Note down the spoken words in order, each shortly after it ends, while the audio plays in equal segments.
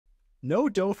No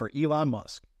dough for Elon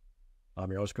Musk.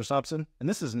 I'm your host, Chris Thompson, and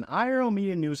this is an IRL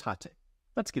Media News Hot Take.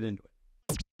 Let's get into it.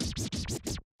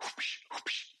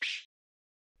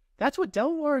 That's what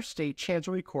Delaware State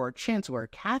Chancery Court Chancellor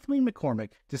Kathaleen McCormick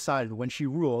decided when she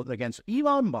ruled against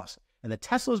Elon Musk and the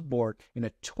Tesla's board in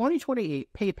a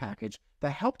 2028 pay package that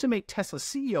helped to make Tesla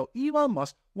CEO Elon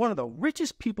Musk one of the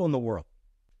richest people in the world.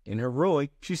 In her ruling,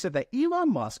 she said that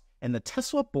Elon Musk and the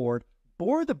Tesla board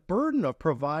bore the burden of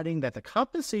providing that the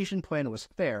compensation plan was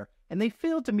fair, and they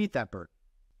failed to meet that burden.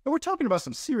 And we're talking about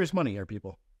some serious money here,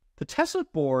 people. The Tesla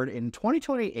board in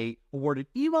 2028 awarded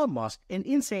Elon Musk an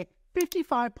insane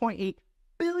 $55.8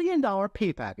 billion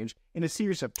pay package in a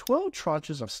series of 12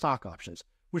 tranches of stock options,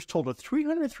 which totaled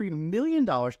 $303 million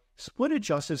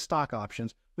split-adjusted stock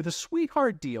options with a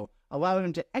sweetheart deal allowing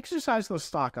him to exercise those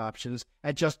stock options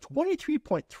at just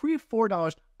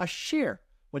 $23.34 a share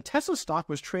when Tesla stock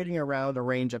was trading around a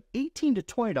range of $18 to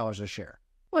 $20 a share.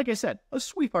 Like I said, a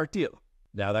sweetheart deal.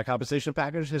 Now that compensation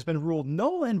package has been ruled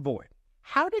null and void.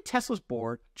 How did Tesla's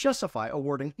board justify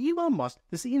awarding Elon Musk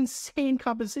this insane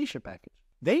compensation package?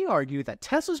 They argue that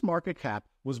Tesla's market cap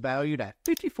was valued at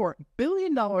 $54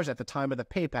 billion at the time of the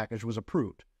pay package was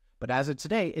approved. But as of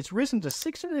today, it's risen to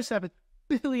 $607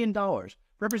 billion,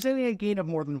 representing a gain of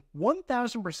more than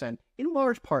 1,000%, in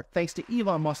large part thanks to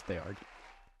Elon Musk, they argue.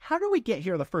 How did we get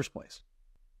here in the first place?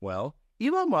 Well,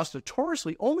 Elon Musk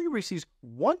notoriously only receives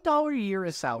 $1 a year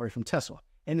as salary from Tesla,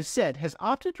 and instead has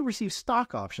opted to receive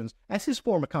stock options as his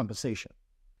form of compensation.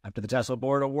 After the Tesla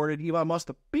board awarded Elon Musk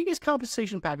the biggest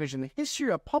compensation package in the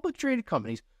history of public traded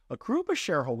companies, a group of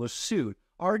shareholders sued,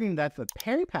 arguing that the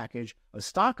pay package of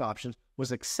stock options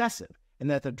was excessive and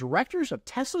that the directors of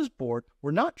Tesla's board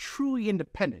were not truly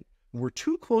independent and were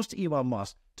too close to Elon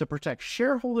Musk to protect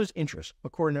shareholders' interests,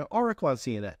 according to an article on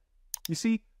CNN. You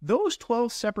see, those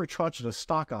 12 separate tranches of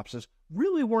stock options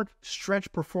really weren't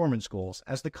stretch performance goals,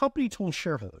 as the company told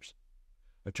shareholders.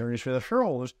 Attorneys for the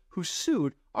shareholders who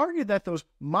sued argued that those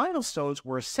milestones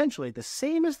were essentially the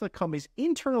same as the company's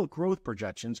internal growth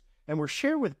projections and were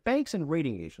shared with banks and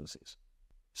rating agencies.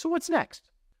 So what's next?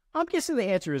 I'm guessing the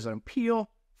answer is an appeal,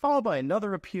 followed by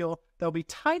another appeal that will be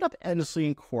tied up endlessly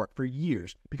in court for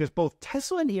years because both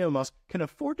Tesla and Elon Musk can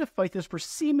afford to fight this for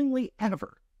seemingly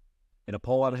ever. In a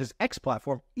poll on his X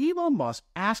platform, Elon Musk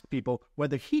asked people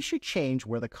whether he should change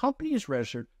where the company is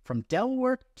registered from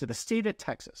Delaware to the state of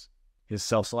Texas. His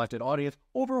self-selected audience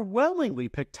overwhelmingly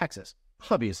picked Texas,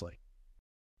 obviously.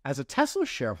 As a Tesla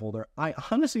shareholder, I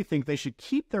honestly think they should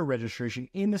keep their registration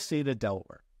in the state of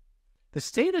Delaware. The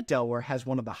state of Delaware has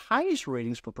one of the highest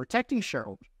ratings for protecting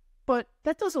shareholders, but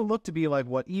that doesn't look to be like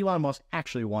what Elon Musk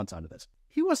actually wants out of this.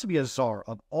 He wants to be a czar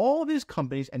of all of his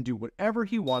companies and do whatever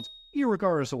he wants,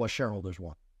 irregardless of what shareholders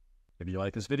want. If you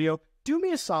like this video, do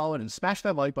me a solid and smash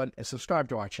that like button and subscribe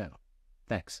to our channel.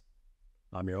 Thanks.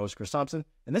 I'm your host, Chris Thompson,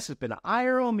 and this has been an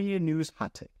IRL Media News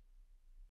Hot Take.